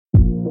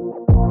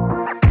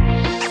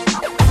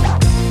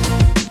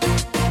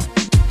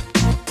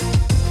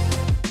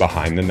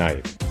Behind the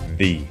Knife,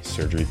 the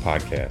surgery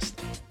podcast.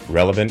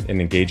 Relevant and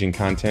engaging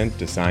content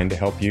designed to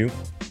help you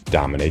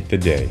dominate the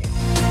day.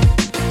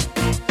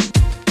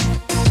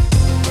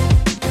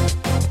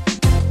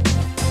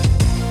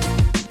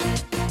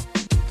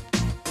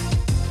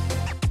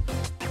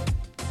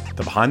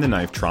 The Behind the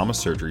Knife Trauma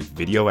Surgery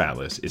Video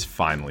Atlas is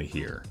finally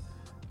here.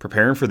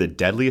 Preparing for the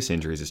deadliest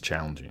injuries is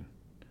challenging,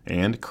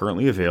 and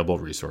currently available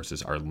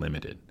resources are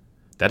limited.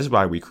 That is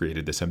why we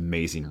created this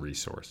amazing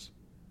resource.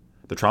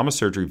 The Trauma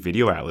Surgery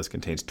Video Atlas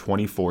contains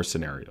 24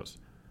 scenarios,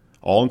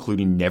 all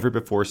including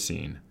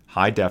never-before-seen,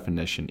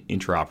 high-definition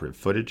intraoperative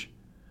footage,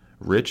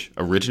 rich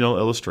original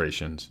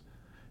illustrations,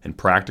 and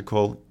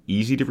practical,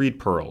 easy-to-read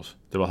pearls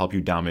that will help you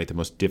dominate the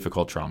most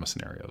difficult trauma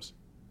scenarios.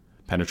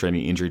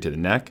 Penetrating injury to the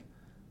neck,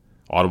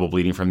 audible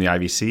bleeding from the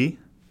IVC,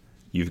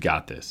 you've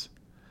got this.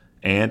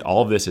 And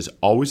all of this is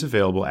always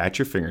available at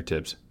your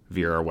fingertips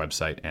via our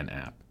website and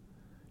app.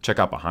 Check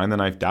out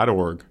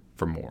behindtheknife.org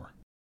for more.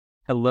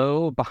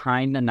 Hello,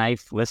 Behind the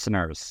Knife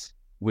listeners.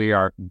 We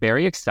are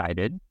very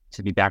excited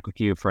to be back with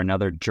you for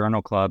another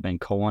Journal Club in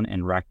colon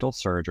and rectal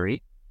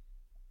surgery.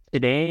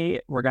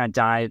 Today, we're going to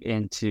dive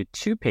into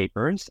two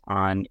papers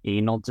on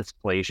anal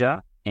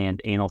dysplasia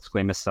and anal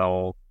squamous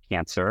cell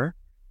cancer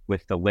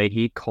with the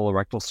Leahy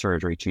colorectal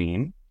surgery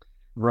team.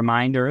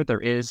 Reminder,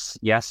 there is,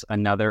 yes,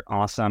 another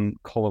awesome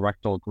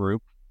colorectal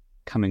group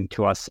coming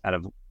to us out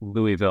of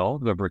Louisville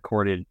who have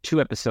recorded 2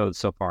 episodes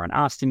so far on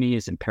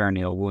ostomies and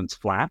perineal wounds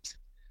flaps.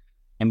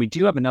 And we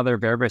do have another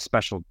very, very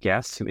special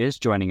guest who is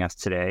joining us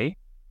today,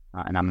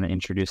 and I'm going to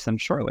introduce them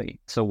shortly.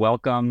 So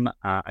welcome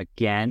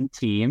again,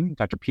 team,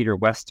 Dr. Peter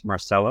West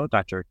Marcello,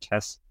 Dr.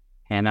 Tess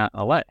Hannah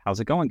Alette. How's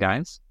it going,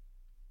 guys?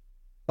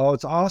 Oh,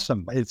 it's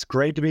awesome. It's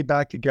great to be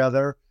back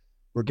together.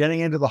 We're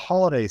getting into the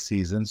holiday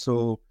season,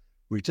 so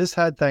we just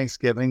had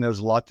Thanksgiving. There's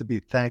a lot to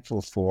be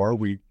thankful for.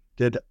 We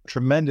did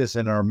tremendous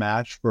in our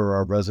match for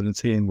our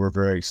residency, and we're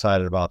very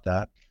excited about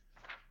that.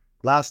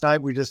 Last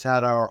night, we just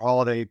had our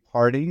holiday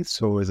party,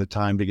 so it was a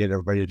time to get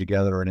everybody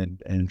together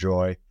and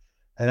enjoy.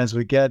 And as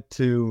we get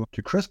to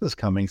Christmas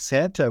coming,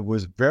 Santa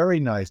was very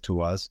nice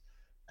to us,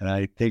 and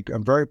I think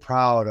I'm very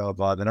proud of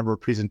the number of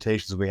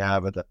presentations we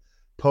have at the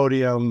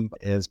podium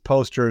as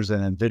posters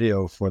and in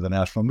video for the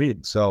national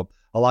meeting. So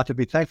a lot to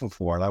be thankful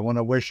for, and I want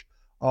to wish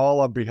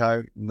all of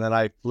Behind the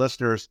Knife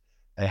listeners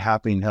a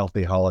happy and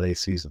healthy holiday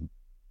season.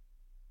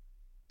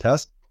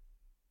 Tess?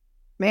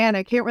 Man,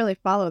 I can't really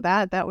follow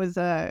that. That was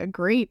a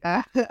great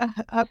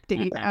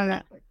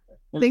update.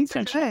 Things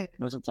are good.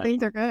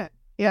 Things are good.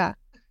 Yeah.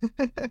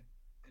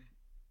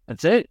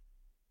 That's it.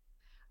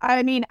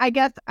 I mean, I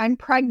guess I'm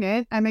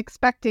pregnant. I'm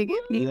expecting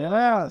it.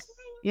 Yes.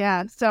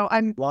 Yeah. So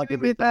I'm doing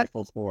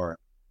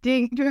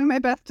my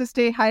best to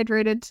stay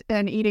hydrated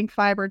and eating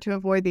fiber to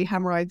avoid the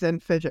hemorrhoids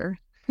and fissure.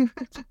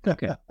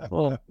 Okay.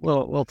 Well,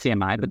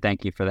 TMI, but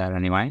thank you for that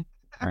anyway.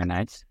 Very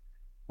nice.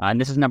 And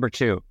this is number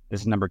 2.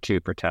 This is number 2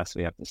 for Tess,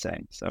 we have to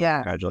say. So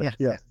congratulations.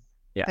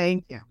 Yeah.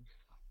 Thank you.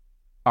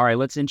 All right,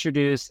 let's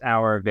introduce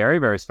our very,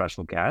 very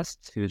special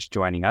guest who's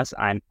joining us.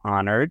 I'm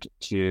honored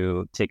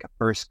to take a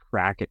first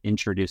crack at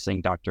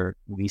introducing Dr.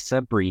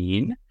 Lisa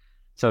Breen.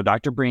 So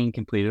Dr. Breen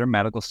completed her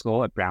medical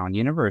school at Brown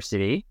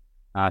University.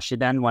 She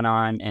then went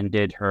on and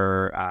did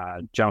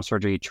her general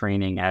surgery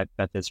training at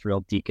Beth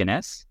Israel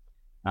Deaconess.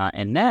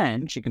 And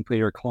then she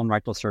completed her colon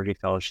rectal surgery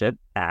fellowship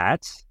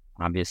at,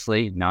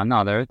 obviously, none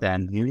other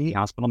than Leahy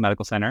Hospital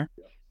Medical Center.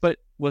 But it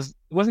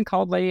wasn't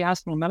called Leahy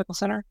Hospital Medical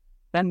Center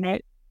then,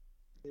 right?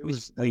 It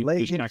was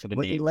Leahy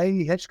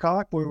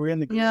Hitchcock. Were we in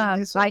the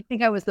I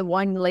think I was the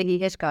one Leahy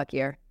Hitchcock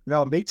year.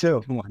 No, me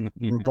too.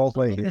 We're both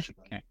Leahy.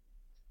 Okay.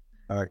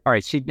 All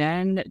right. She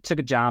then took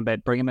a job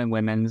at Brigham and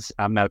Women's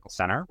Medical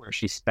Center, where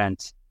she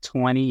spent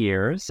 20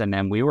 years. And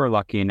then we were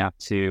lucky enough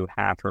to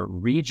have her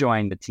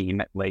rejoin the team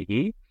at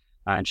Leahy.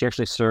 And she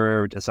actually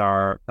served as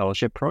our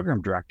fellowship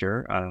program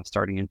director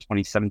starting in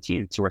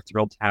 2017. So we're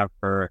thrilled to have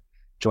her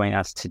join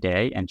us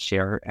today and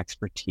share her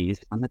expertise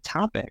on the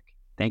topic.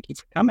 Thank you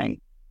for coming.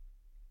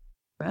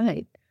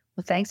 Right.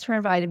 Well, thanks for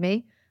inviting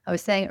me. I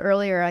was saying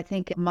earlier, I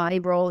think my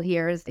role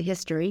here is the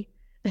history.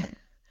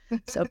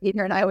 So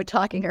Peter and I were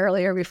talking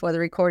earlier before the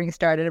recording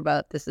started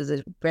about this is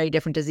a very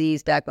different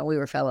disease back when we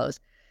were fellows.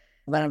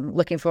 But I'm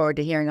looking forward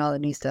to hearing all the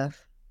new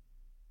stuff.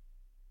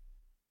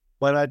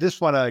 But I just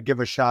want to give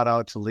a shout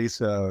out to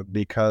Lisa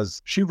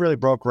because she really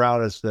broke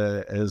ground as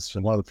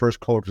one of the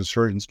first colorectal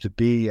surgeons to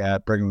be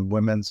at Brigham and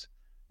Women's.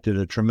 Did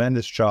a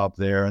tremendous job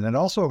there, and then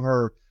also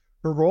her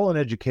role in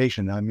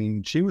education. I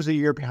mean, she was a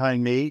year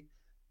behind me,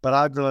 but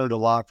I've learned a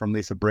lot from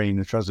Lisa Breen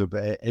in terms of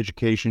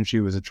education.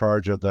 She was in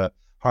charge of the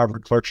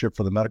Harvard clerkship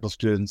for the medical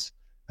students,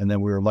 and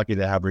then we were lucky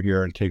to have her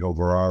here and take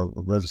over our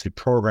residency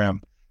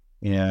program.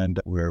 And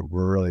we're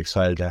really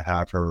excited to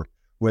have her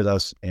with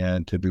us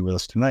and to be with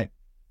us tonight.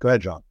 Go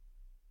ahead, John.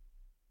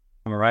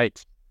 All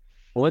right.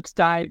 Well, let's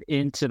dive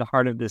into the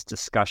heart of this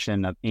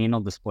discussion of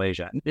anal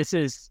dysplasia. This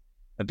is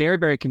a very,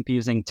 very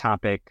confusing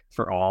topic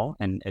for all,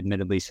 and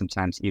admittedly,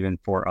 sometimes even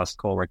for us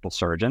colorectal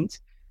surgeons.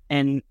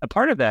 And a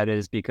part of that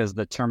is because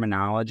the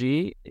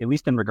terminology, at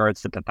least in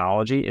regards to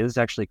pathology, is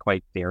actually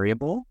quite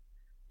variable.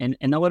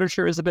 and the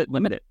literature is a bit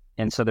limited.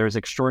 And so there's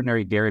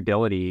extraordinary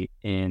variability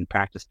in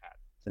practice patterns.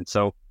 And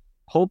so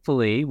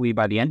hopefully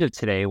by the end of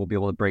today, we'll be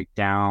able to break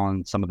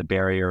down some of the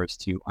barriers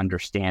to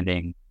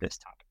understanding this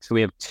topic. So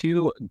we have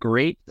two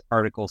great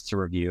articles to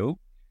review.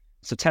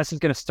 So Tess is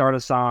going to start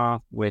us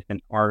off with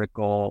an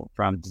article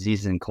from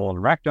Diseases in Colon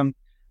and Rectum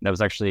that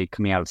was actually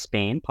coming out of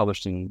Spain,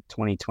 published in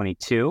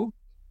 2022.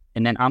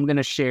 And then I'm going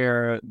to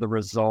share the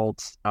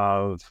results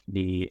of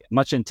the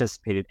much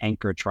anticipated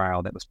ANCHOR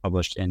trial that was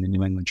published in the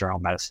New England Journal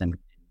of Medicine in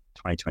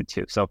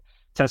 2022. So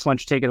Tess, why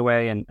don't you take it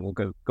away, and we'll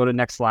go to the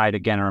next slide.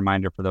 Again, a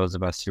reminder for those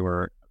of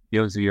you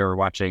who are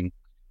watching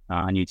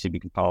on YouTube,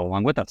 you can follow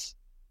along with us.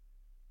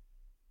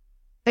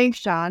 Thanks,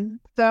 John.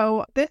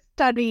 So this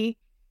study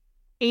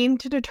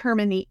aimed to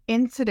determine the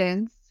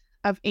incidence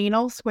of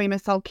anal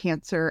squamous cell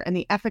cancer and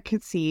the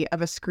efficacy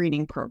of a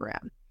screening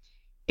program.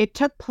 It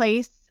took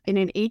place in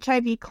an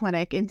HIV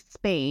clinic in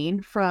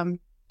Spain from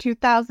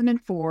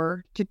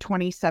 2004 to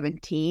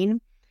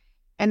 2017,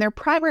 and their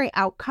primary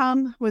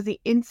outcome was the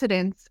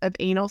incidence of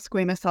anal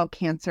squamous cell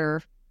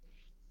cancer,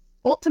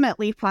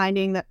 ultimately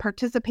finding that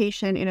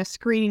participation in a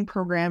screening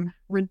program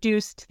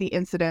reduced the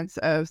incidence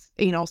of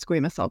anal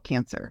squamous cell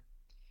cancer.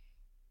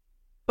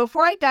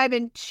 Before I dive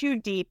in too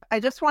deep, I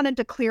just wanted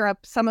to clear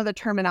up some of the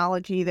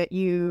terminology that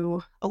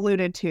you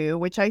alluded to,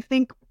 which I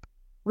think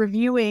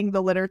reviewing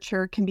the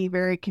literature can be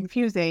very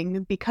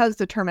confusing because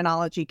the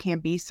terminology can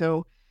be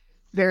so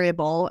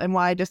variable, and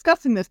why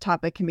discussing this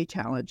topic can be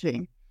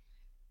challenging.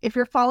 If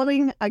you're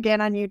following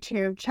again on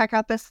YouTube, check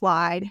out this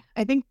slide.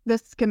 I think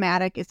this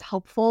schematic is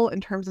helpful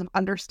in terms of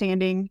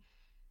understanding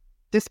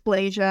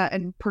dysplasia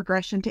and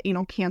progression to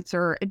anal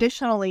cancer.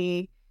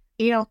 Additionally,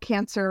 anal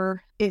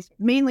cancer is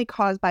mainly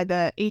caused by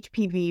the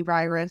HPV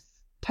virus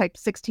type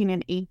 16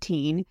 and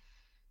 18.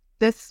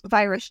 This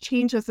virus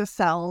changes the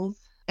cells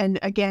and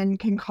again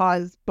can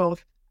cause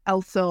both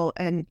L cell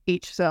and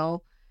H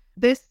cell.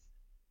 This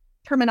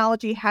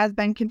terminology has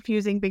been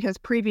confusing because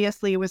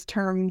previously it was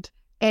termed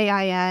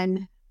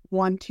AIN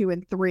 1, 2,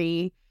 and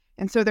 3.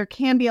 And so there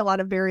can be a lot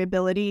of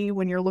variability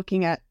when you're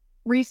looking at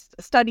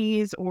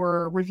studies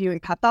or reviewing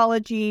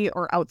pathology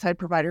or outside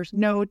providers'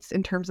 notes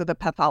in terms of the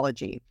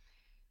pathology.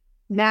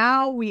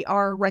 Now we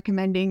are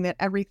recommending that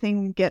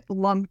everything get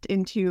lumped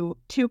into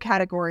two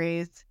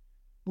categories,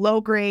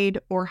 low grade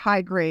or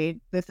high grade,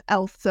 this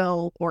L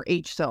cell or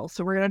H cell.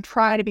 So we're going to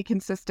try to be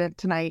consistent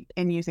tonight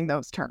in using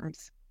those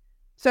terms.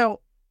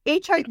 So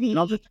HIV.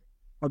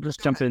 I'll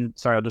just jump in.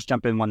 Sorry, I'll just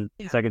jump in one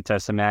second,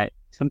 Tess. I mean,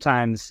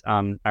 sometimes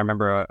I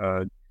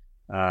remember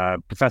a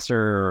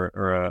professor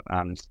or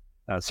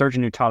a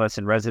surgeon who taught us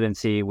in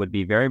residency would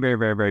be very, very,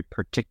 very, very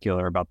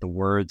particular about the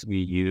words we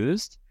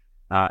used.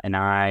 And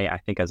I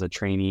think as a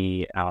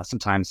trainee,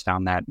 sometimes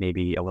found that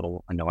maybe a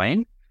little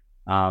annoying.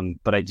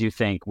 But I do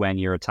think when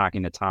you're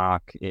talking the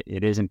talk,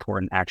 it is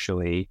important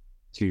actually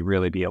to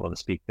really be able to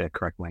speak the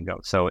correct lingo.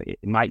 So it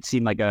might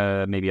seem like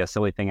maybe a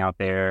silly thing out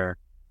there,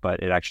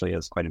 but it actually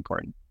is quite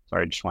important. So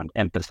I just want to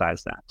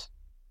emphasize that.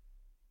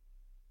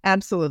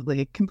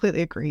 Absolutely.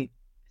 Completely agree.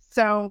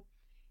 So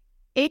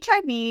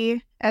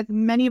HIV, as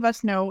many of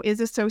us know, is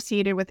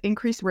associated with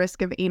increased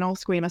risk of anal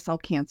squamous cell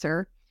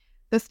cancer.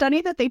 The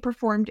study that they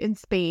performed in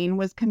Spain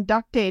was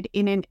conducted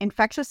in an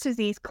infectious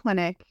disease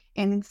clinic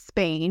in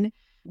Spain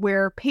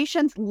where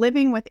patients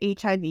living with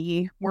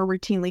HIV were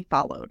routinely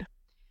followed.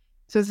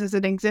 So this is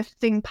an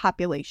existing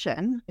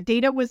population.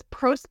 Data was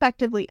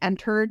prospectively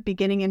entered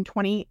beginning in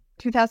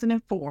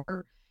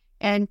 2004,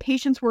 and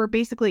patients were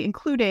basically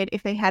included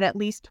if they had at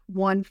least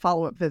one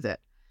follow-up visit.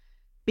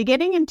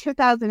 Beginning in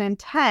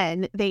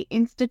 2010, they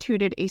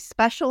instituted a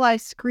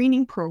specialized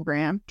screening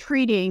program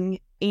treating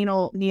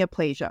anal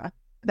neoplasia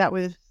that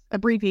was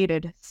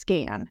abbreviated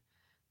SCAN.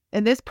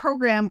 And this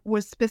program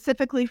was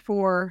specifically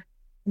for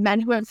men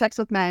who had sex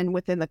with men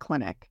within the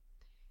clinic.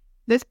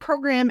 This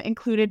program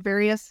included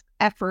various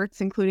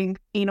efforts, including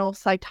anal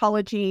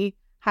cytology,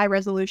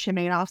 high-resolution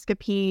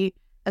anoscopy,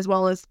 as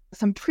well as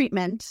some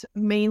treatment,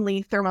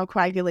 mainly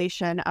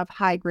thermocoagulation of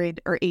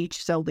high-grade or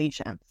H cell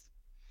lesions.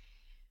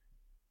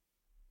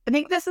 I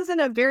think this is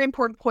a very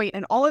important point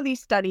in all of these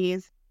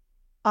studies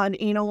on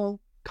anal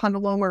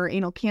condyloma or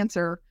anal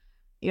cancer.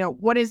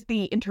 What is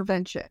the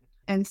intervention?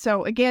 And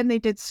so again, they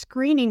did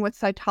screening with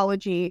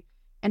cytology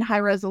and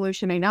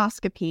high-resolution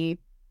anoscopy,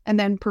 and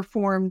then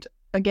performed,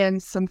 again,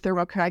 some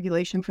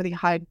thermocoagulation for the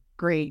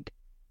high-grade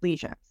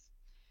lesions.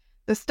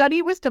 The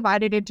study was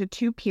divided into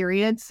two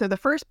periods. So the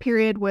first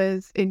period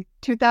was in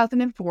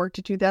 2004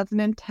 to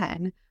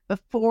 2010,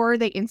 before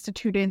they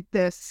instituted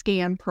the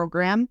SCAN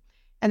program,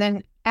 and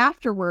then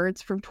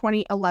afterwards from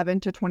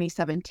 2011 to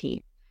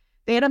 2017.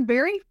 They had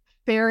a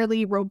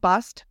fairly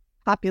robust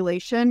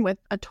population with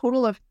a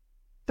total of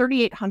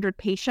 3,800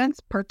 patients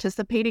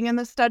participating in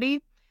the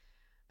study.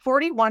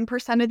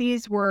 41% of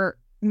these were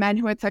men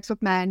who had sex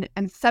with men,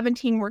 and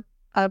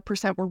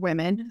 17% were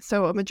women.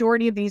 So a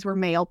majority of these were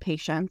male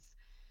patients.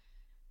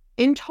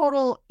 In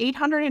total,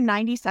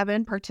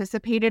 897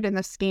 participated in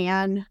the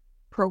SCAN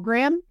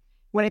program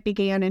when it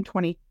began in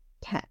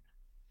 2010.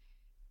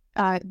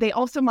 They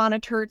also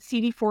monitored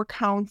CD4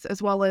 counts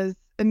as well as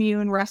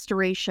immune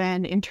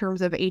restoration in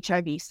terms of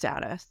HIV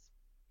status.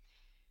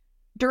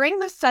 During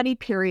the study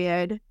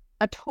period,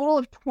 a total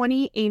of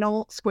 20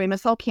 anal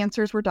squamous cell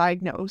cancers were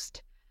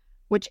diagnosed,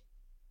 which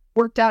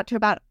worked out to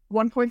about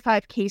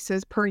 1.5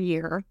 cases per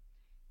year.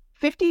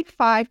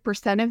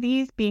 55% of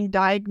these being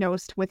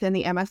diagnosed within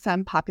the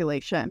MSM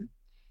population,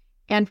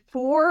 and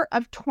 4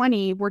 of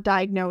 20 were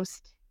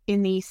diagnosed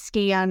in the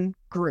scan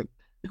group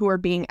who are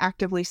being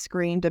actively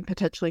screened and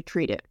potentially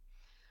treated.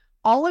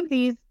 All of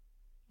these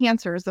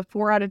cancers, the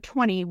 4 out of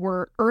 20,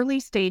 were early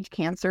stage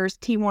cancers,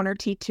 T1 or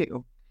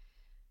T2.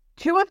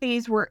 2 of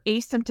these were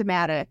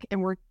asymptomatic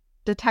and were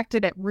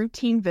detected at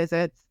routine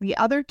visits. The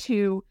other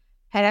 2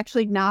 had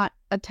actually not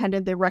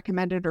attended the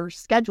recommended or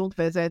scheduled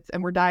visits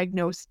and were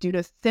diagnosed due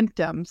to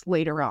symptoms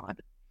later on.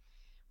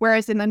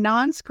 Whereas in the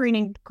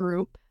non-screening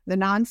group, the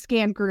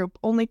non-scan group,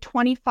 only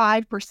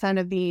 25%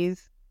 of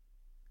these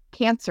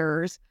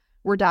cancers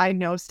were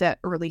diagnosed at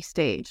early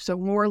stage, so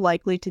more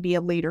likely to be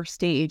a later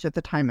stage at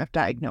the time of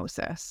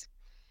diagnosis,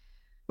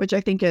 which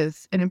I think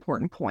is an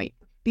important point.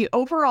 The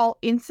overall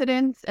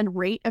incidence and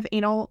rate of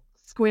anal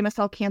squamous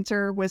cell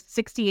cancer was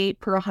 68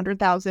 per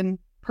 100,000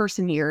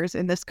 person years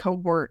in this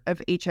cohort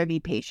of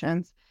HIV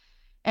patients.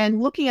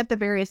 And looking at the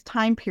various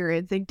time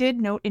periods, they did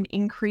note an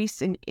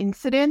increase in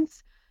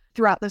incidence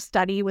throughout the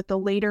study, with the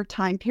later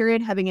time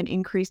period having an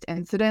increased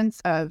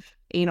incidence of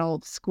anal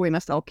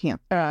squamous cell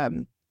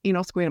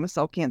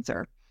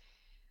cancer.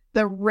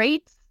 The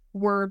rates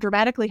were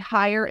dramatically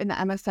higher in the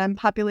MSM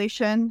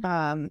population.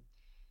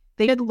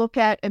 They did look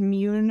at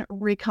immune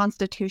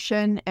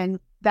reconstitution, and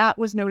that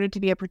was noted to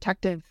be a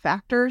protective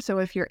factor. So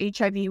if your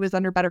HIV was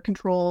under better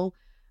control,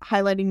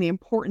 highlighting the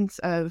importance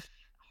of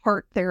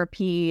heart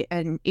therapy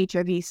and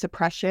HIV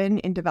suppression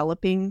in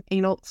developing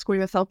anal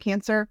squamous cell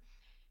cancer.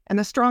 And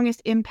the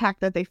strongest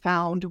impact that they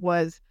found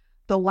was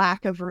the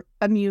lack of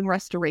immune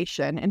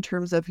restoration in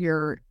terms of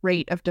your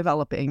rate of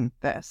developing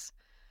this.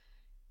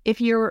 If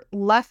you're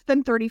less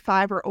than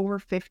 35 or over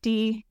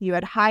 50, you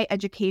had high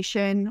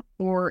education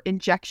or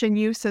injection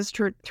use as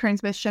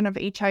transmission of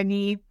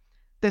HIV.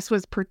 This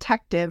was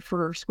protective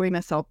for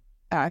squamous cell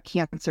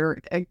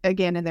cancer,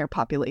 again, in their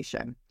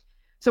population.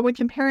 So when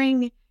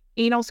comparing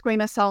anal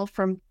squamous cell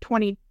from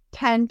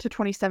 2010 to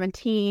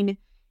 2017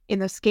 in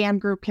the scan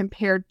group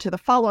compared to the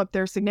follow-up,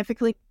 there are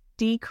significantly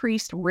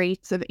decreased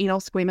rates of anal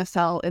squamous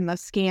cell in the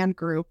scan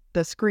group,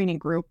 the screening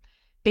group.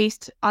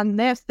 Based on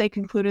this, they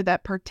concluded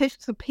that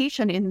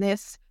participation in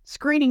this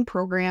screening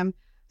program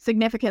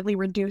significantly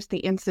reduced the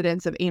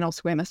incidence of anal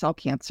squamous cell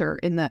cancer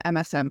in the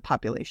MSM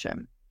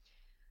population.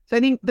 So I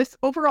think this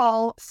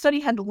overall study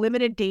had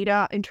limited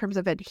data in terms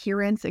of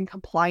adherence and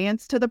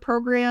compliance to the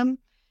program.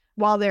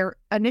 While their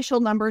initial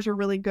numbers were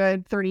really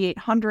good,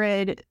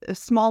 3,800, a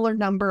smaller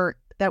number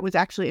that was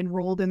actually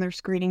enrolled in their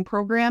screening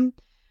program.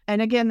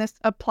 And again, this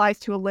applies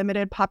to a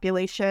limited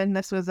population.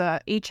 This was a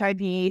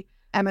HIV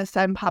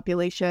MSM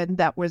population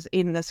that was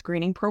in the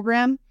screening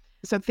program.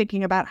 So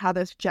thinking about how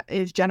this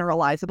is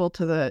generalizable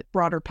to the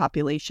broader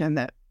population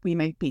that we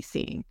might be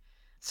seeing.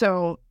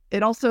 So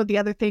it also, the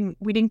other thing,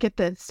 we didn't get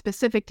the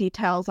specific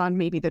details on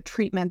maybe the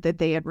treatment that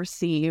they had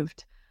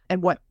received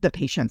and what the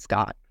patients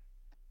got.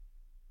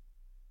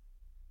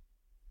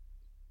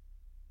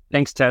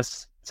 Thanks,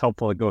 Tess. It's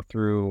helpful to go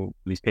through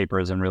these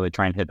papers and really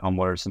try and hit home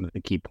what are some of the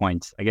key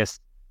points. I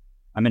guess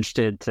I'm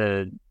interested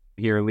to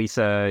hear,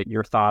 Lisa,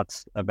 your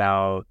thoughts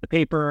about the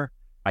paper.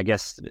 I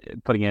guess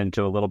putting it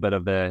into a little bit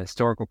of the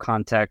historical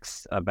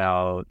context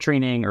about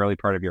training, early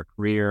part of your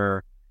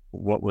career.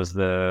 What were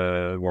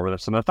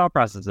some of the thought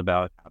processes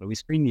about how do we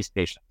screen these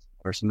patients?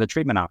 What are some of the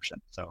treatment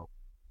options? So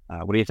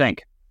what do you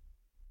think?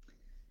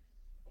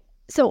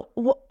 So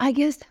I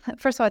guess,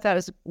 first of all, I thought it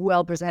was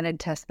well presented,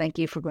 Tess. Thank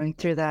you for going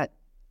through that.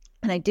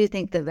 And I do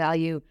think the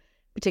value,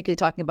 particularly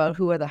talking about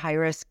who are the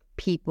high-risk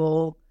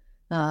people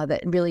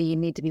that really you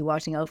need to be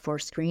watching out for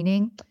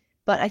screening.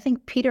 But I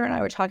think Peter and I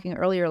were talking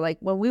earlier, like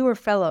when we were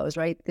fellows,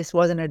 right, this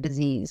wasn't a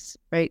disease,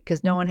 right?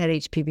 Because no one had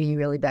HPV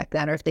really back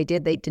then, or if they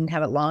did, they didn't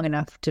have it long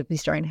enough to be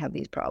starting to have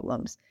these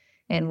problems.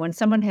 And when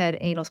someone had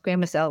anal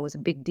squamous cell, it was a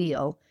big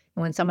deal.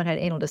 And when someone had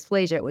anal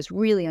dysplasia, it was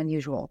really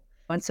unusual.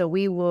 And so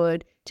we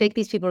would take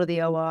these people to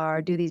the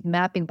OR, do these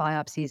mapping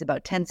biopsies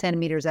about 10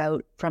 centimeters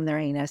out from their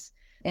anus.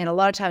 And a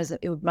lot of times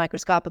it would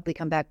microscopically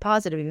come back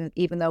positive,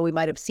 even though we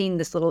might have seen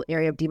this little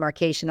area of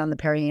demarcation on the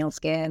perianal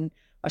scan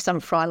or some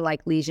frond-like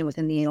lesion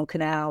within the anal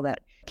canal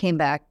that came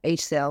back,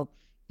 H cell,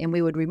 and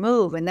we would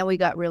remove. And then we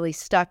got really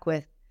stuck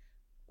with,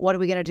 what are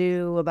we going to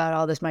do about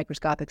all this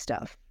microscopic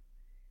stuff?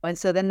 And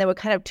so then there were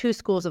kind of two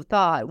schools of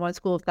thought. One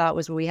school of thought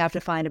was, well, we have to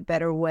find a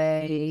better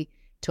way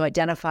to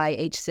identify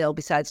H cell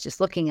besides just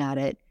looking at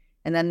it.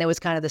 And then there was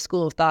kind of the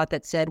school of thought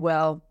that said,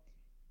 well,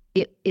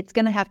 it's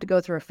going to have to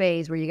go through a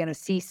phase where you're going to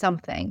see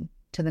something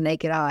to the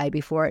naked eye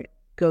before it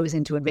goes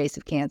into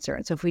invasive cancer.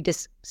 And so if we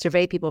just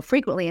survey people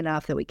frequently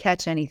enough that we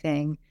catch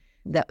anything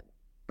that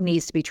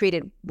needs to be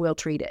treated, we'll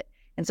treat it.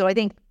 And so I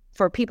think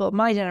for people of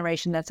my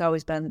generation, that's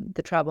always been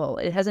the trouble.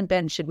 It hasn't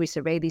been, should we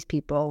survey these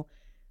people?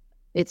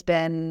 It's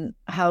been,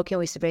 how can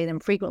we survey them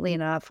frequently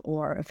enough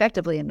or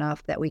effectively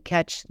enough that we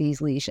catch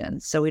these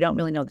lesions? So we don't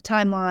really know the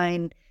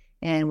timeline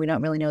and we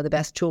don't really know the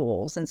best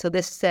tools. And so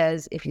this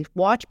says if you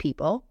watch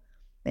people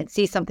and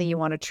see something you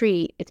want to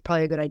treat, it's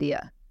probably a good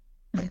idea.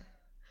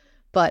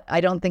 But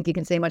I don't think you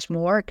can say much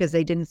more because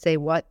they didn't say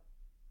what,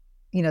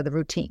 the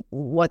routine,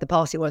 what the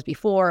policy was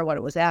before, what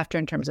it was after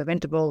in terms of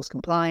intervals,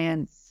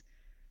 compliance,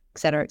 et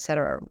cetera, et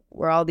cetera.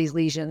 Were all these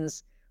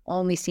lesions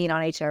only seen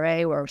on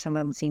HRA or some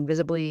of them seen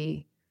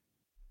visibly?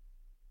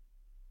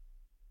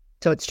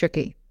 So it's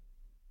tricky.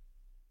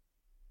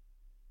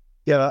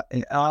 Yeah,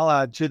 I'll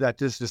add to that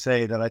just to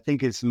say that I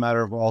think it's a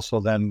matter of also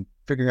then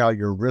figuring out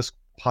your risk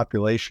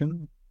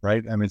population,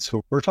 right? I mean,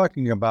 so we're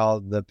talking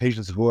about the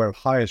patients who are at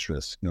highest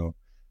risk,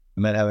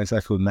 men having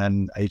sex with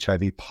men,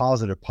 HIV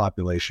positive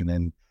population,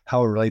 and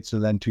how it relates to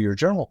then to your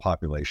general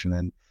population.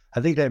 And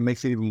I think that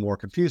makes it even more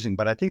confusing.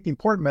 But I think the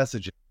important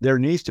message, there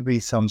needs to be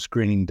some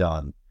screening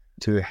done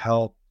to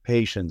help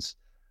patients,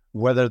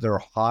 whether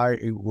they're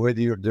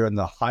they're in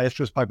the highest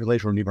risk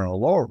population or even a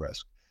lower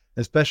risk,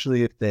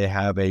 especially if they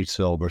have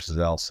HSIL versus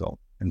LSIL.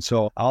 And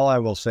so all I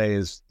will say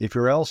is if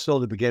you're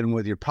LSIL to begin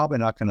with, you're probably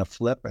not going to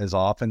flip as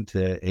often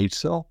to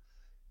HSIL,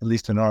 at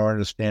least in our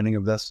understanding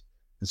of this.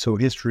 And so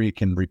history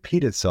can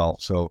repeat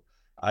itself. So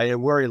I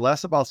worry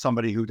less about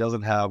somebody who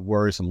doesn't have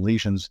worrisome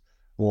lesions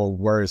or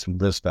worrisome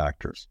risk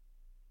factors.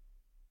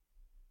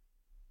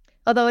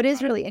 Although it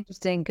is really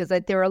interesting because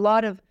there are a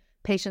lot of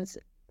patients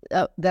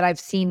that I've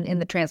seen in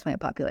the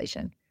transplant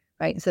population,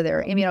 right? So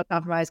they're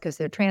immunocompromised because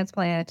they're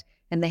transplant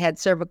and they had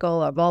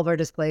cervical or vulvar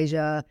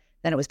dysplasia,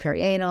 then it was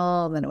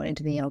perianal, then it went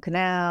into the anal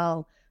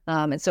canal.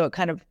 And so it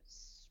kind of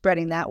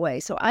spreading that way.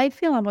 So I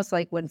feel almost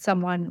like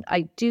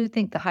I do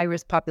think the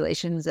high-risk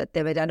populations that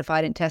they've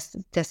identified in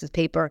Tessa's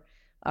paper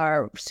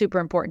are super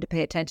important to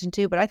pay attention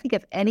to. But I think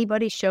if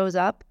anybody shows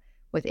up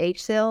with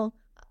HSIL,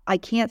 I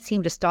can't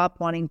seem to stop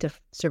wanting to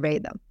survey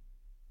them.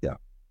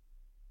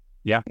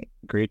 Yeah,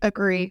 agreed.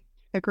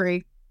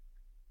 Agree.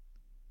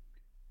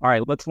 All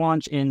right, let's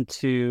launch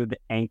into the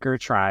ANCHOR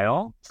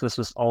trial. So this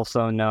was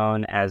also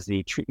known as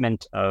the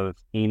treatment of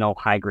anal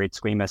high-grade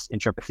squamous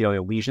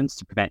intraepithelial lesions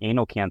to prevent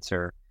anal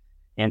cancer.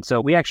 And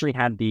so we actually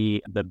had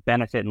the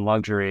benefit and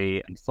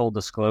luxury and full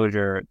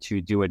disclosure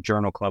to do a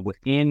journal club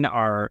within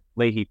our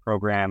Leahy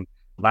program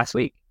last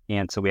week.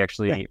 And so we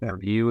actually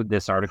reviewed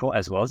this article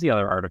as well as the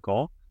other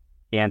article.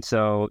 And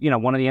so,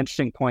 one of the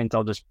interesting points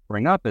I'll just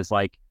bring up is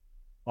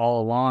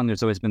all along,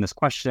 there's always been this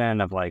question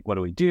of what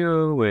do we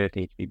do with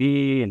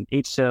HPV and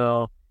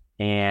HSIL?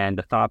 And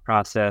the thought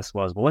process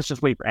was, well, let's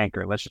just wait for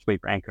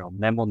ANCHOR. And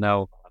then we'll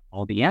know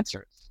all the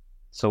answers.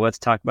 So let's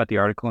talk about the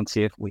article and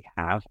see if we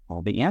have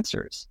all the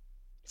answers.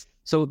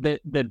 So the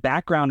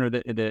background or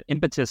the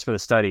impetus for the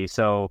study.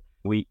 So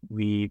we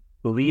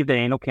believe that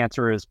anal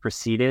cancer is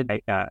preceded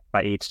by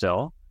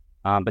HSIL,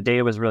 but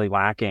data was really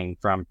lacking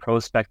from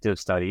prospective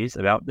studies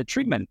about the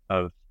treatment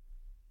of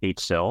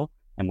HSIL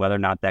and whether or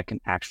not that can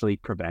actually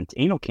prevent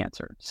anal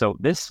cancer. So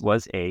this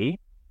was a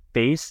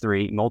phase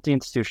 3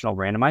 multi-institutional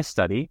randomized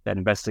study that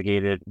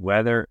investigated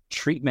whether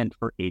treatment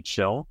for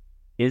HSIL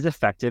is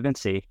effective and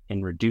safe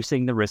in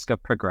reducing the risk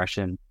of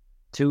progression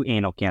to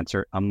anal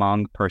cancer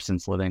among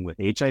persons living with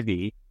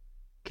HIV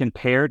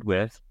compared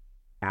with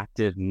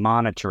active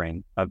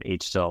monitoring of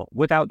HSIL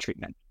without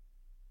treatment.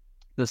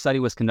 The study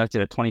was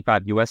conducted at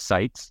 25 U.S.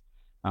 sites.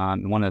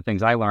 One of the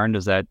things I learned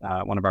is that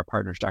one of our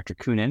partners, Dr.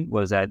 Coonan,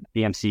 was at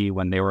BMC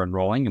when they were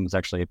enrolling and was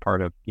actually a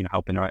part of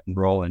helping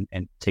enroll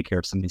and take care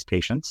of some of these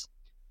patients.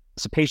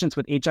 So patients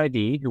with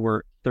HIV who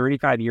were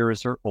 35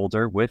 years or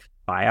older with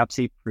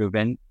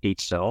biopsy-proven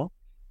HSIL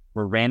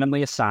were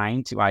randomly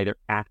assigned to either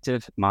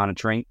active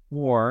monitoring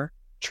or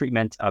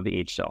treatment of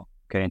the HSIL.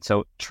 Okay, and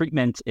so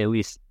treatment, at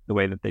least the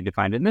way that they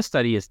defined it in this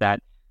study, is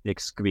that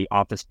it could be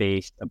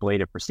office-based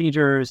ablative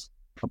procedures,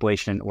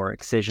 ablation or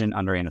excision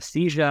under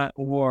anesthesia,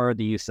 or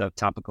the use of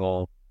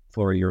topical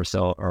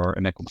fluorouracil or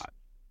imiquimod.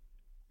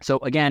 So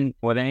again,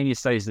 with any of these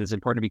studies, it's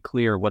important to be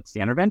clear what's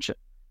the intervention.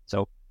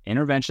 So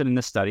intervention in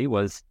this study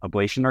was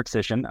ablation or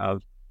excision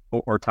of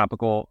or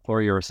topical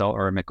fluorouracil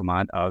or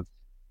imiquimod of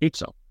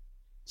HSIL.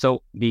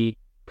 So the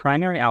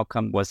primary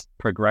outcome was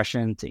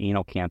progression to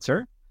anal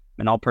cancer,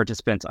 and all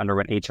participants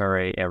underwent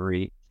HRA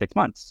every 6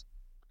 months.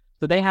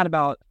 So they had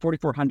about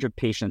 4,400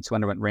 patients who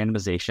underwent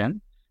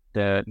randomization.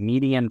 The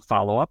median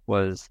follow-up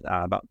was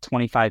about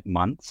 25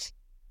 months.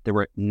 There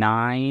were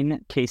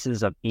 9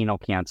 cases of anal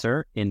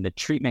cancer in the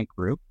treatment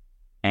group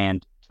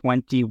and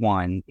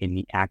 21 in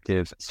the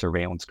active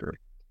surveillance group.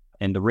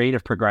 And the rate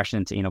of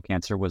progression to anal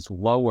cancer was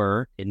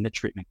lower in the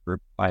treatment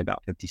group by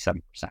about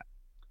 57%.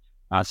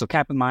 So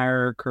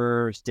Kaplan-Meier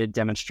curves did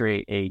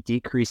demonstrate a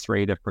decreased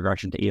rate of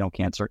progression to anal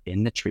cancer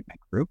in the treatment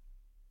group.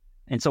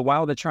 And so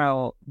while the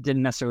trial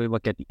didn't necessarily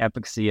look at the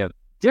efficacy of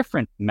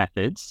different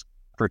methods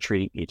for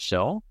treating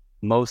HSIL,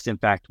 most, in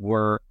fact,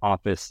 were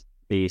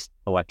office-based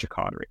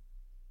electrocautery.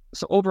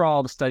 So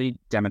overall, the study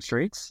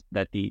demonstrates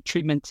that the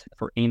treatment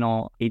for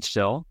anal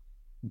HSIL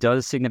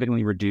does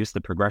significantly reduce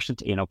the progression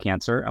to anal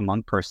cancer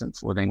among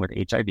persons living with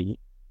HIV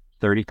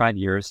 35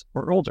 years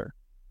or older.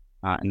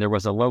 and there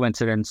was a low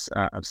incidence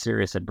of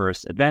serious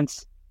adverse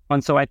events.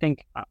 And so I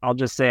think I'll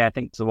just say I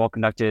think it's a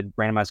well-conducted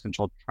randomized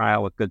controlled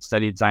trial with good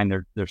study design.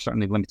 There's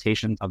certainly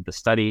limitations of the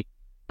study,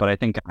 but I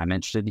think I'm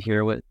interested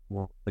here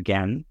we'll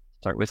again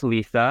start with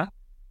Letha.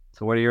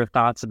 So what are your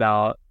thoughts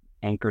about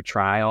Anchor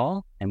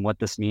trial and what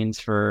this means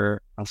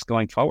for us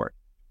going forward?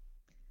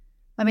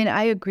 I mean,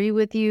 I agree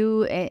with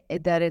you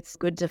that it's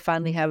good to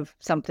finally have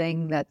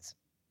something that's,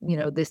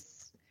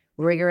 this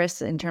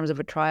rigorous in terms of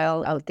a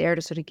trial out there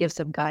to sort of give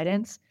some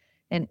guidance.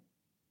 And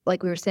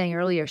like we were saying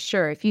earlier,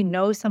 sure, if you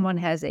know someone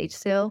has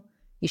HSIL,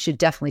 you should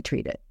definitely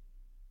treat it,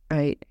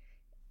 right?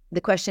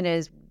 The question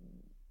is,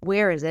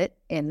 where is it?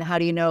 And how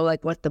do you know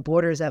what the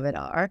borders of it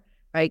are,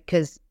 right?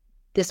 Because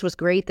this was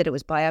great that it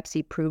was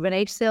biopsy proven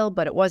HSIL,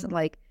 but it wasn't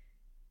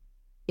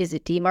is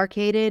it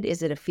demarcated?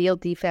 Is it a field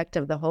defect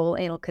of the whole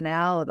anal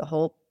canal or the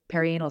whole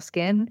perianal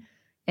skin?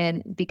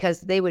 And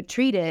because they would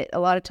treat it a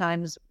lot of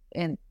times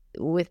and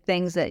with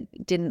things that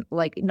didn't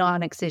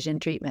non-excision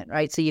treatment,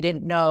 right? So you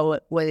didn't know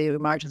whether your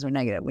margins were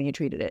negative when you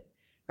treated it,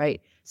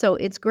 right? So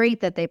it's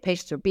great that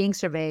patients are being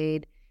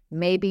surveyed,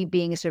 maybe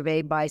being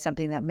surveyed by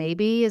something that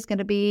maybe is going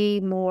to be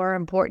more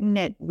important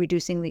at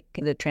reducing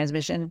the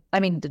transmission,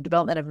 the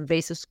development of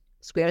invasive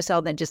squamous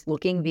cell than just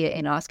looking via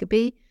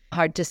anoscopy.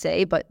 Hard to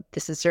say, but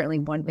this is certainly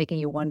one making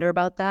you wonder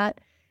about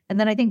that. And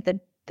then I think that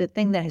the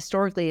thing that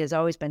historically has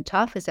always been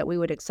tough is that we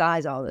would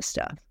excise all this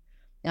stuff.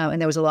 And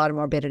there was a lot of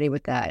morbidity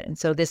with that. And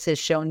so this has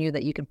shown you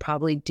that you can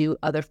probably do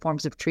other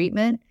forms of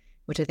treatment,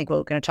 which I think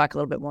we're going to talk a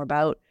little bit more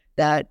about,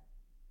 that,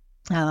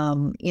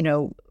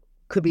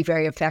 could be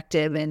very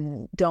effective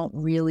and don't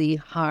really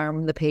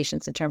harm the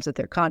patients in terms of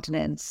their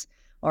continence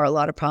or a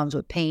lot of problems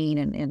with pain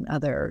and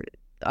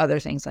other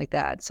things like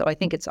that. So I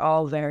think it's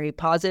all very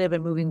positive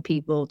and moving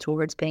people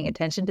towards paying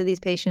attention to these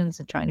patients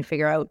and trying to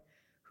figure out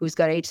who's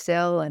got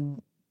HSIL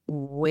and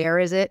where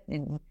is it,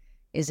 and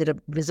is it a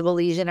visible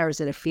lesion or is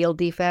it a field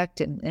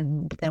defect,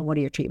 and then what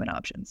are your treatment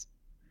options?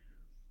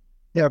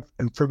 Yeah,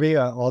 and for me,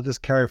 I'll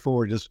just carry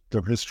forward just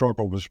the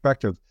historical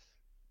perspective.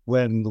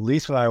 When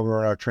Lisa and I were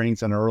in our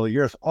trainings in the early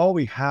years, all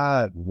we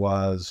had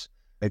was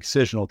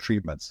excisional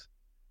treatments.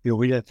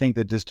 We didn't think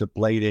that just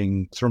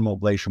ablating, thermal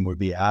ablation would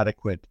be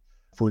adequate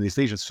for these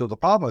lesions. So the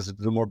problem is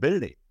the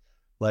morbidity.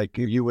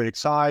 You would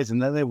excise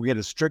and then they would get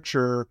a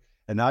stricture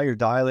and now you're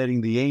dilating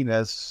the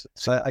anus.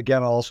 So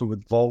again, also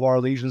with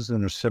vulvar lesions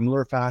in a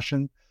similar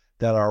fashion,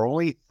 that our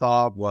only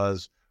thought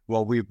was,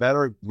 well, we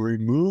better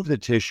remove the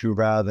tissue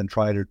rather than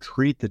try to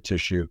treat the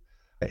tissue.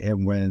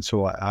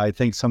 So I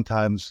think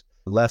sometimes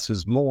less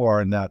is more,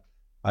 and that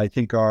I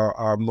think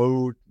our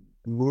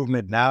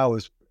movement now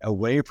is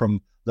away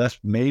from less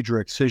major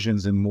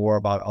excisions and more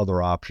about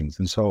other options.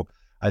 And so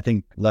I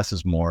think less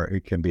is more.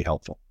 It can be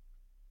helpful.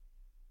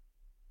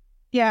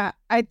 Yeah,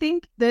 I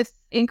think this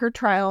Anchor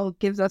trial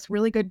gives us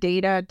really good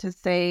data to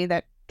say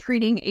that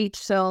treating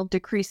HSIL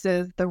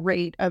decreases the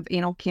rate of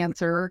anal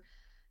cancer,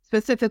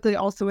 specifically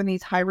also in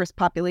these high-risk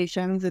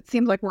populations. It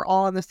seems like we're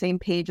all on the same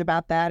page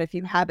about that. If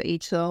you have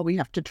HSIL, we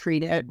have to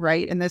treat it,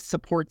 right? And this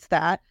supports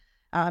that.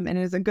 And it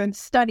is a good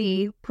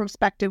study,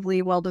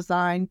 prospectively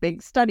well-designed,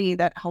 big study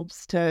that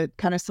helps to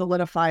kind of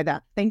solidify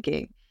that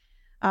thinking.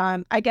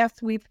 I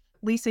guess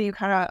Lisa, you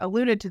kind of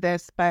alluded to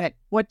this, but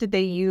what did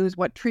they use?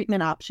 What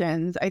treatment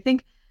options? I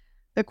think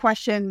the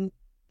question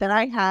that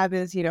I have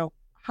is,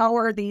 how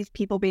are these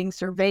people being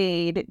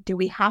surveyed? Do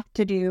we have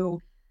to do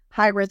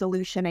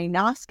high-resolution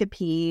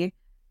anoscopy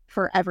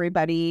for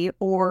everybody,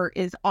 or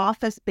is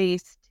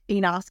office-based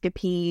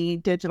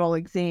anoscopy, digital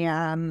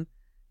exam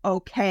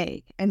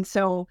okay? And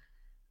so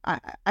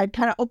I'd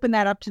kind of open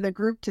that up to the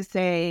group to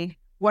say,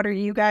 what are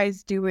you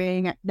guys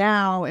doing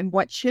now and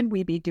what should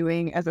we be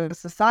doing as a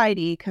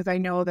society? Because I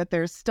know that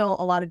there's still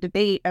a lot of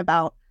debate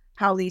about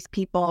how these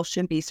people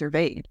should be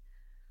surveyed.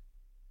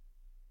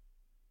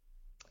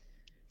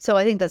 So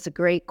I think that's a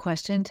great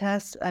question,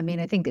 Tess. I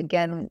think,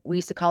 again, we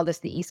used to call this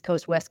the East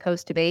Coast, West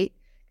Coast debate,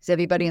 because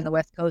everybody on the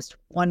West Coast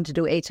wanted to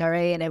do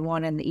HRA and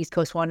everyone on the East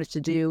Coast wanted to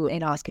do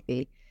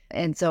anoscopy.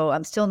 And so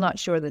I'm still not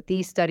sure that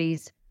these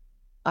studies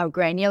are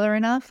granular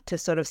enough to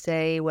sort of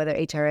say whether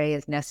HRA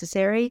is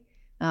necessary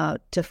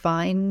to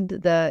find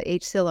the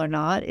HSIL or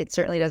not. It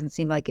certainly doesn't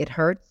seem like it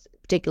hurts,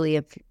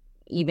 particularly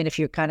even if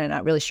you're kind of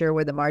not really sure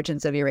where the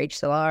margins of your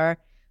HSIL are.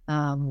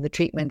 The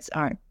treatments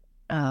aren't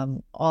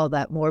all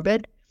that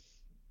morbid.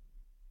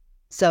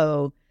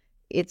 So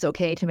it's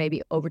okay to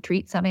maybe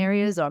overtreat some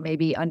areas or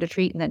maybe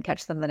undertreat and then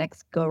catch them the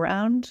next go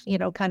round,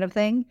 kind of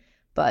thing.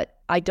 But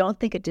I don't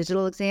think a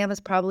digital exam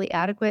is probably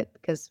adequate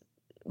because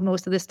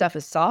most of this stuff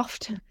is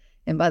soft.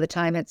 And by the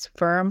time it's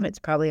firm, it's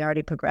probably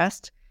already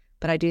progressed.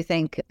 But I do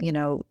think, at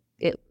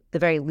the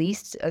very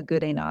least, a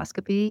good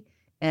anoscopy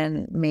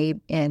and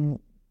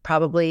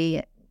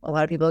probably a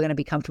lot of people are going to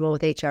be comfortable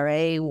with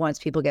HRA once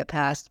people get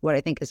past what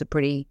I think is a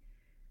pretty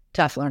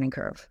tough learning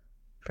curve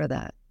for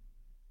that.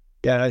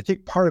 Yeah, and I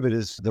think part of it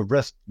is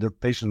the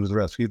patient with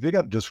risk. If you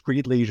got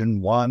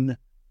one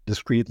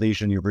discrete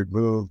lesion you've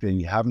removed and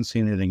you haven't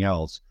seen anything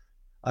else,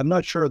 I'm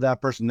not sure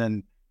that person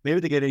then, maybe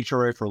they get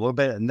HRA for a little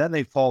bit and then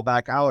they fall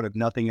back out if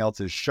nothing else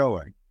is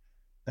showing.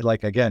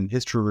 like, again,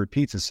 history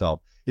repeats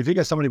itself. If you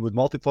get somebody with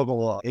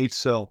multifocal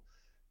HSIL,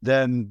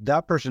 then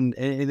that person,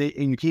 and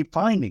you keep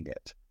finding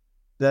it,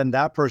 then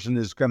that person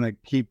is going to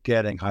keep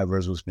getting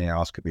high-resolution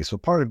aneuroscopy. So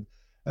part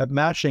of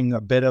matching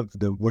a bit of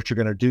what you're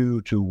going to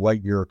do to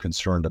what you're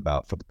concerned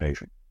about for the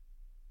patient.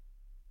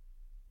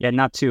 Yeah,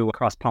 not to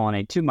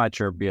cross-pollinate too much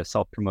or be a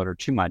self-promoter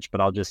too much,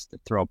 but I'll just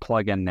throw a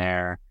plug in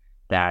there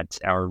that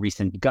our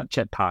recent Gut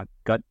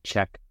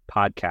Check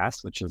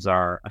podcast, which is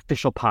our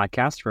official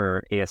podcast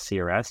for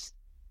ASCRS,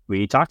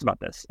 we talked about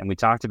this. And we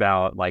talked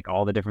about like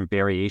all the different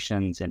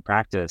variations in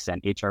practice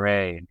and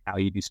HRA and how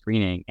you do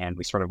screening. And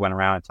we sort of went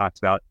around and talked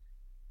about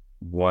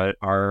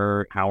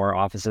how our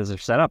offices are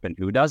set up and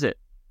who does it.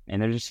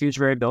 And there's just huge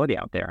variability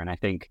out there. And I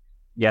think,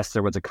 yes,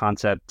 there was a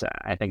concept,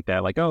 I think,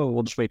 that like, oh,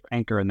 we'll just wait for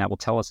Anchor and that will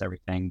tell us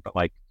everything. But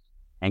like,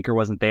 Anchor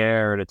wasn't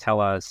there to tell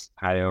us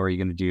how are you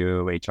going to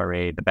do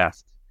HRA the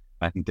best.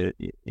 I think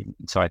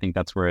I think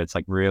that's where it's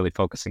like really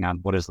focusing on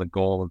what is the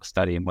goal of the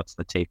study and what's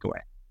the takeaway.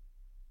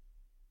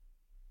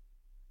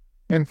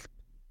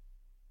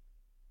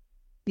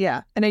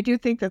 Yeah. And I do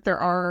think that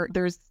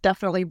there's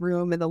definitely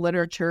room in the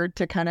literature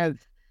to kind of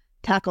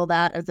tackle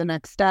that as the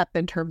next step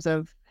in terms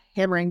of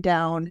hammering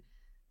down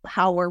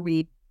how are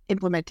we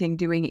implementing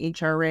doing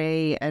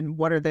HRA and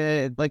what are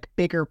the like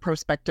bigger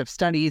prospective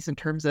studies in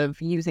terms of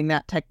using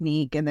that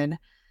technique, and then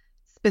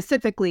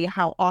specifically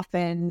how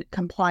often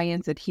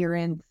compliance,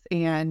 adherence,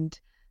 and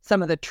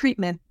some of the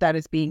treatment that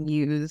is being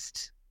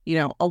used,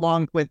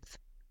 along with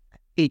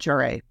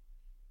HRA.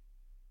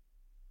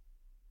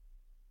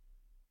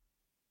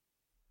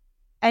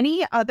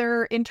 Any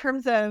other, in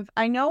terms of,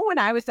 I know when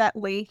I was at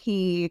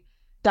Leahy,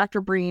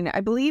 Dr. Breen,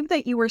 I believe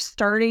that you were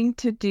starting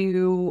to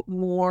do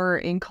more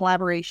in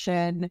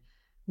collaboration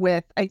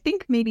with, I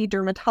think maybe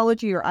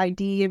dermatology or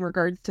ID in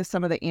regards to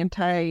some of the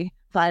antiviral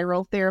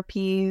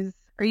therapies.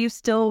 Are you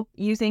still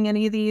using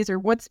any of these, or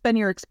what's been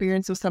your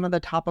experience with some of the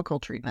topical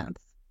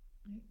treatments?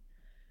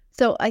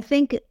 So I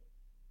think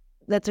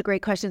that's a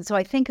great question. So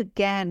I think,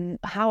 again,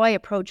 how I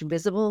approach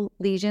visible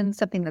lesions,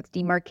 something that's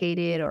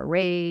demarcated or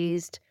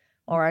raised,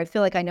 or I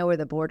feel like I know where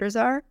the borders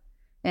are,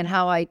 and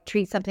how I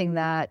treat something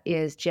that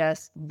is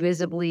just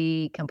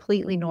visibly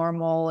completely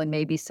normal and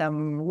maybe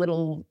some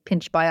little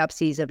pinch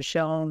biopsies have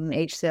shown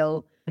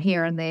HSIL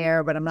here and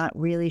there, but I'm not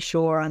really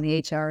sure on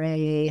the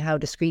HRA how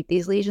discrete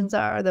these lesions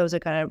are. Those are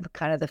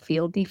kind of the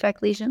field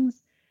defect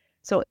lesions.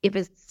 So if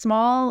it's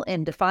small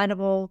and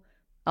definable,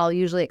 I'll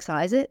usually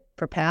excise it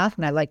for path,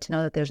 and I like to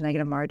know that there's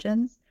negative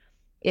margins.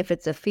 If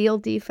it's a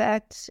field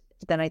defect,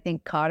 then I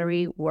think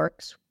cautery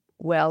works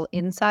well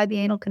inside the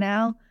anal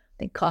canal. I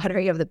think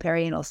cautery of the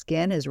perianal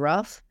skin is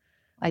rough.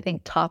 I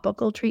think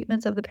topical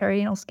treatments of the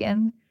perianal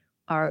skin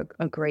are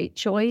a great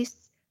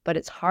choice, but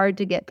it's hard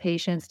to get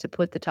patients to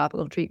put the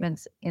topical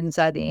treatments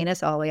inside the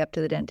anus all the way up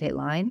to the dentate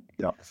line.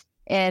 Yeah.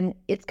 And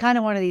it's kind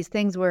of one of these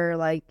things where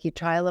like you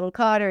try a little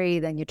cautery,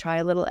 then you try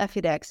a little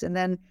Effidex, and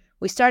then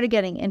we started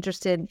getting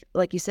interested,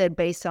 like you said,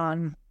 based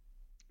on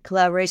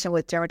collaboration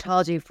with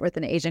dermatology with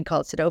an agent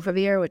called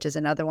cidofovir, which is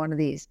another one of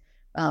these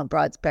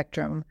broad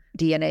spectrum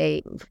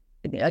DNA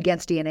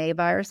against DNA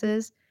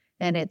viruses.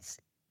 And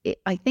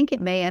I think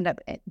it may end up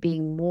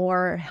being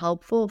more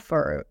helpful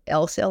for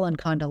LCIL and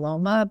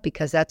condyloma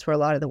because that's where a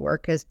lot of the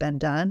work has been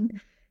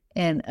done.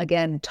 And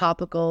again,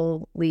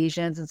 topical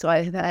lesions. And so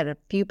I've had a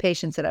few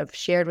patients that I've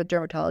shared with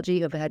dermatology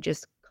who have had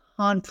just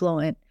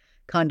confluent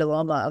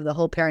condyloma of the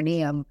whole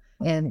perineum.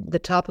 And the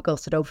topical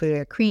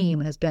cidofovir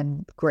cream has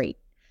been great.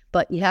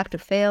 But you have to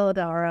fail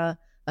Adara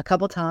a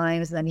couple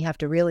times, and then you have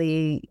to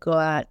really go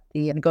at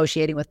the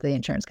negotiating with the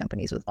insurance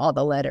companies with all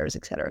the letters,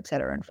 et cetera,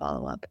 and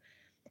follow up.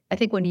 I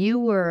think when you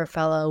were a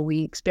fellow,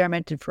 we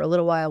experimented for a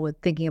little while with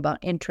thinking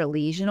about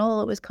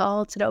intralesional, it was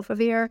called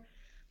cidofovir.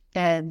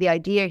 And the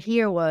idea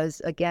here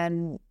was,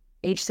 again,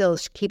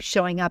 HSIL keeps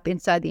showing up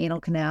inside the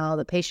anal canal.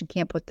 The patient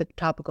can't put the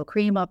topical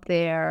cream up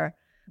there.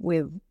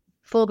 We've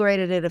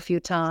fulgurated it a few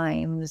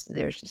times.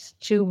 It's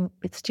too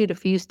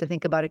diffuse to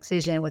think about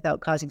excision without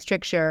causing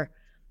stricture.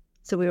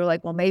 So we were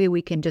like, well, maybe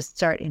we can just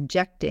start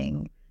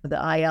injecting the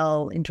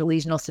IL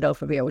intralesional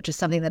cidofovir, which is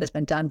something that has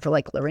been done for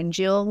like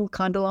laryngeal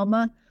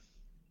condyloma.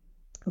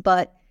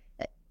 But,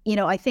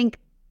 I think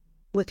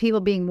with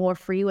people being more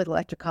free with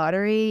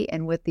electrocautery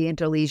and with the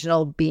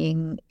interlesional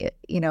being,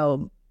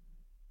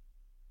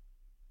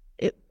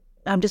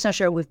 I'm just not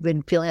sure we've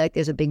been feeling like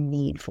there's a big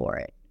need for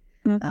it.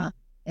 Mm-hmm.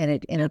 And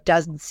it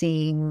doesn't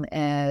seem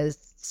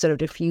as sort of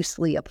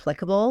diffusely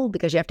applicable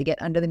because you have to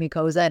get under the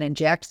mucosa and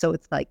inject. So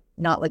it's like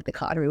not like the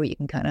cautery where you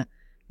can kind of,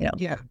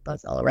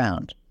 buzz all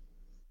around.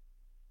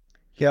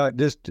 Yeah,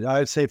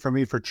 I'd say for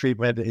me, for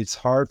treatment, it's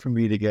hard for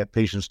me to get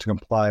patients to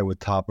comply with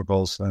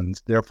topicals,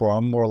 and therefore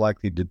I'm more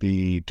likely to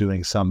be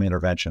doing some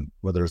intervention,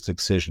 whether it's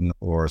excision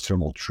or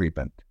thermal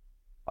treatment.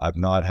 I've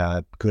not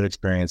had good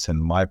experience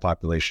in my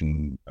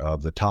population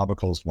of the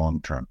topicals long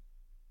term.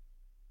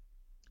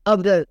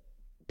 Of the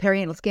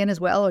perianal skin as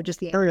well, or just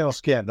the perianal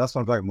skin? That's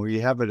what I'm talking about. Where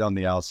you have it on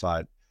the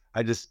outside.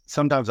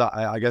 Sometimes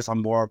I guess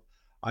I'm more,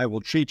 I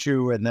will treat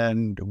you and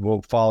then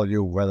we'll follow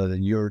you rather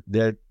than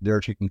they're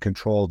taking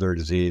control of their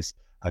disease.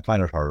 I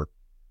find it harder.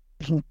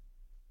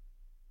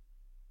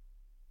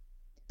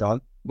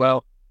 Don?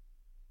 Well,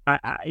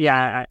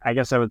 I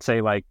guess I would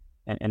say like,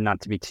 and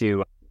not to be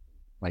too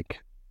like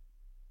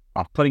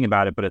off-putting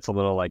about it, but it's a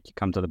little like you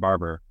come to the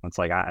barber. It's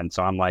like, and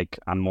so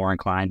I'm more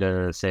inclined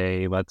to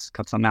say, let's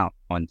cut something out.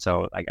 And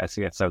so I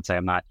guess I would say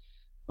I'm not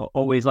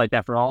always like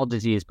that for all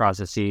disease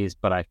processes,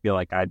 but I feel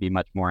like I'd be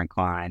much more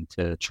inclined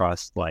to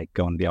trust like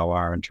going to the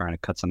OR and trying to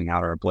cut something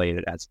out or ablate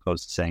it as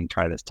opposed to saying,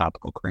 try this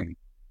topical cream.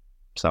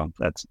 So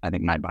that's, I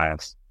think, my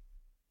bias.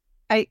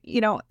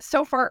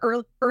 So far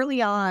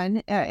early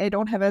on, I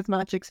don't have as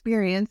much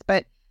experience,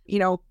 but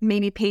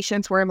maybe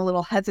patients where I'm a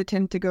little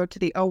hesitant to go to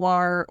the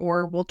OR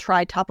or will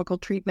try topical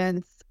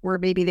treatments where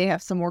maybe they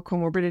have some more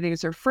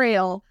comorbidities or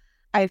frail.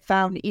 I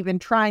found even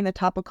trying the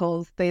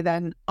topicals, they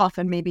then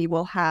often maybe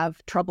will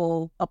have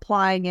trouble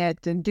applying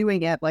it and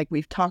doing it like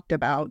we've talked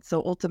about.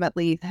 So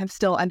ultimately have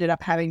still ended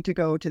up having to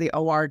go to the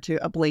OR to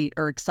ablate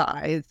or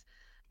excise.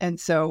 And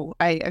so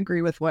I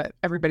agree with what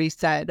everybody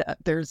said.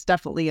 There's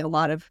definitely a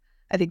lot of,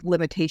 I think,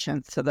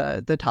 limitations to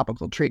the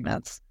topical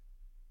treatments.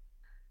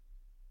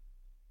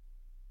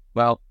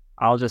 Well,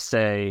 I'll just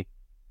say,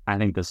 I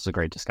think this is a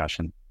great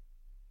discussion.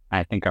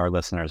 I think our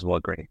listeners will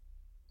agree.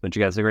 Don't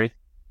you guys agree?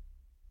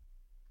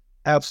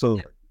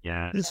 Absolutely.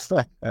 Yeah.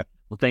 Well,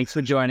 thanks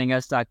for joining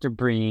us, Dr.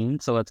 Breen.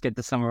 So let's get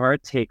to some of our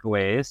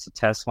takeaways. So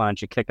Tess, why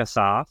don't you kick us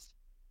off?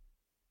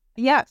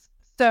 Yes.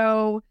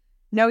 So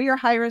know your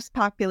high-risk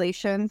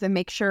populations and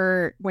make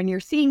sure when you're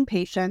seeing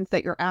patients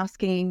that you're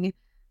asking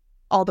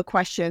all the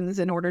questions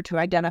in order to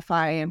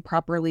identify and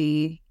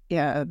properly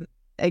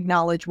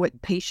acknowledge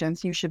what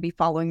patients you should be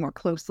following more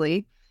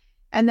closely.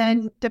 And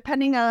then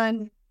depending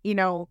on,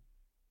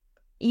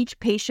 each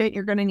patient,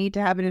 you're going to need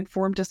to have an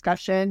informed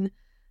discussion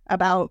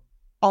about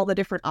all the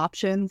different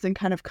options and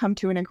kind of come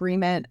to an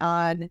agreement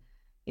on,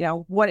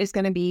 what is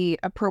going to be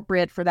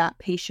appropriate for that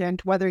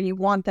patient, whether you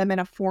want them in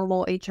a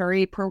formal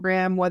HRA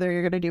program, whether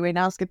you're going to do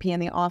endoscopy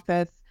in the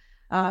office,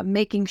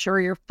 making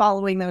sure you're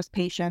following those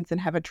patients and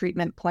have a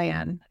treatment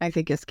plan, I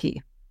think is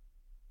key.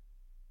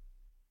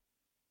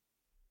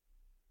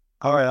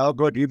 All right, I'll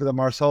go to either the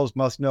Marcel's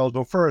must knows.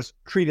 Well, first,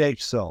 treat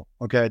HSIL.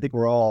 Okay, I think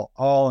we're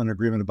all in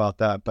agreement about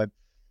that. But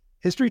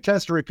history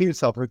tends to repeat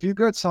itself. If you've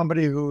got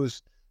somebody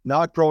who's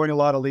not growing a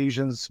lot of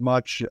lesions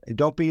much,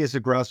 don't be as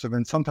aggressive.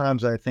 And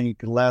sometimes I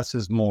think less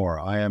is more.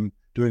 I am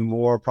doing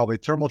more probably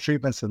thermal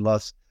treatments and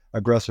less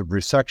aggressive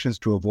resections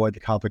to avoid the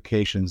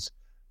complications.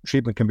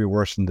 Treatment can be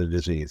worse than the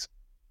disease.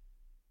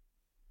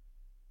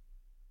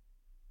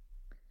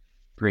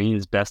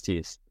 Green's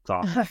besties. It's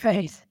awesome. All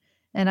right.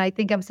 And I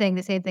think I'm saying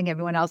the same thing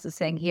everyone else is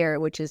saying here,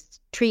 which is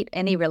treat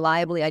any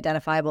reliably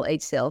identifiable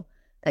HSIL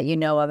that you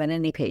know of in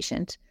any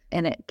patient.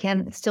 And it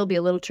can still be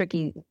a little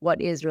tricky. What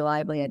is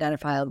reliably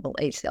identifiable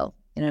HSIL?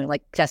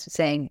 Like Tess was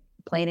saying,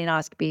 plain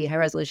endoscopy, high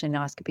resolution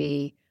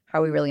endoscopy. How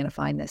are we really going to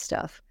find this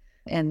stuff?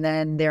 And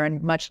then there are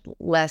much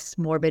less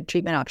morbid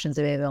treatment options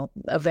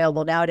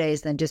available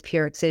nowadays than just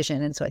pure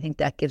excision. And so I think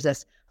that gives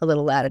us a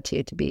little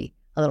latitude to be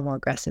a little more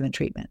aggressive in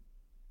treatment.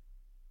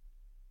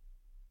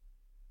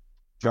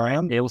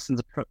 Joanne?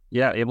 Abelson's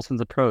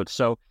approach.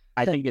 So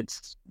I think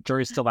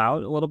jury's still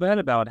out a little bit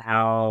about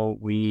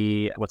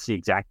what's the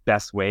exact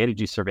best way to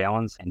do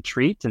surveillance and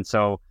treat. And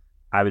so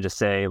I would just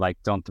say,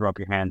 don't throw up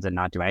your hands and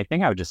not do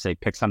anything. I would just say,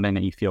 pick something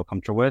that you feel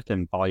comfortable with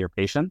and follow your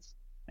patients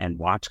and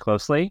watch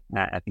closely.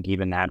 I think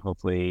even that,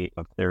 hopefully,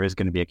 if there is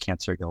going to be a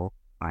cancer, you'll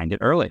find it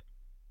early.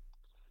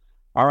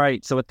 All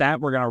right. So with that,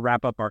 we're going to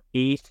wrap up our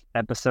 8th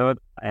episode.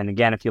 And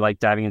again, if you like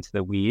diving into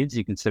the weeds,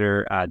 you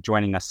consider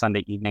joining us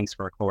Sunday evenings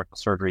for our colorectal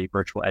surgery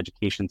virtual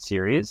education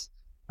series.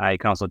 You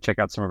can also check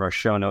out some of our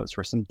show notes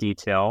for some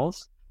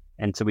details.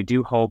 And so we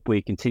do hope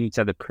we continue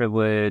to have the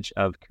privilege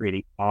of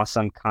creating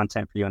awesome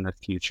content for you in the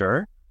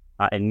future.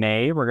 In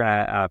May, we're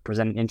going to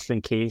present an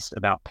interesting case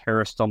about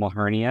peristomal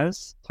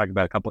hernias, talk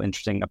about a couple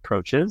interesting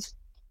approaches.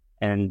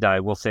 And I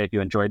will say, if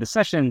you enjoyed the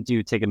session,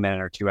 do take a minute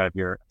or two out of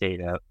your day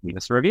to leave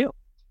us a review.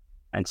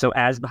 And so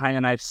as Behind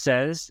the Knife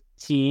says,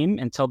 team,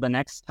 until the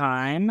next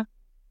time,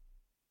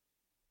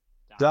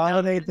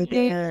 dominate the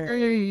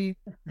day.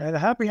 And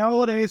happy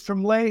holidays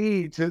from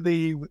Leahy to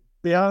the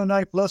Behind the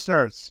Knife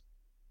listeners.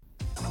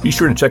 Be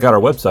sure to check out our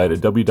website at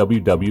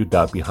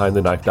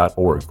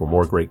www.behindtheknife.org for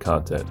more great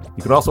content.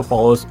 You can also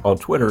follow us on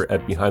Twitter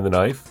at Behind the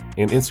Knife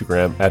and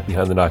Instagram at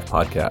Behind the Knife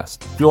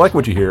Podcast. If you like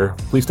what you hear,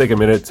 please take a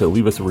minute to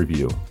leave us a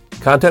review.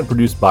 Content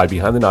produced by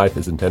Behind the Knife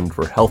is intended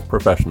for health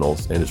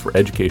professionals and is for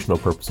educational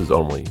purposes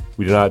only.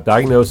 We do not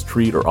diagnose,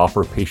 treat, or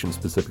offer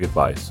patient-specific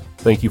advice.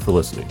 Thank you for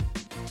listening.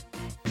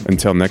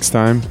 Until next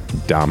time,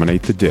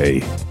 dominate the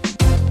day.